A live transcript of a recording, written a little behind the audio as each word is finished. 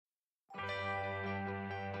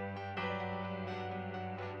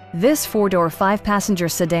This four-door, five-passenger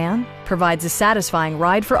sedan provides a satisfying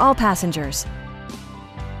ride for all passengers.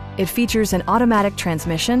 It features an automatic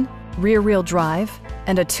transmission, rear-wheel drive,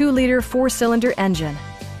 and a 2-liter four-cylinder engine.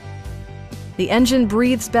 The engine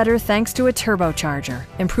breathes better thanks to a turbocharger,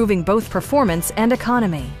 improving both performance and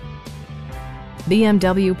economy.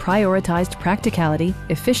 BMW prioritized practicality,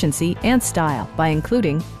 efficiency, and style by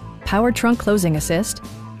including power trunk closing assist,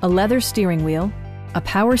 a leather steering wheel, a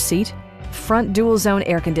power seat, front dual-zone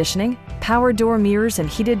air conditioning, power door mirrors and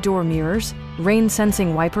heated door mirrors,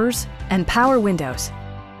 rain-sensing wipers, and power windows.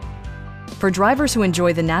 For drivers who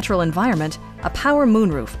enjoy the natural environment, a power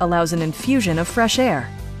moonroof allows an infusion of fresh air.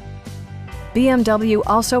 BMW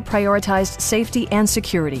also prioritized safety and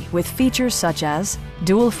security with features such as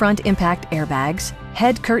dual front impact airbags,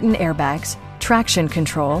 head curtain airbags, traction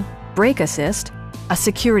control, brake assist, a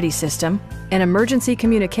security system, an emergency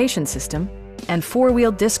communication system, and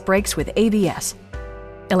four-wheel disc brakes with ABS.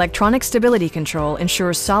 Electronic stability control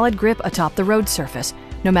ensures solid grip atop the road surface,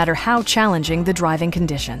 no matter how challenging the driving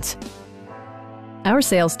conditions. Our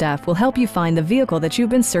sales staff will help you find the vehicle that you've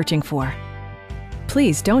been searching for.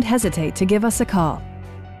 Please don't hesitate to give us a call.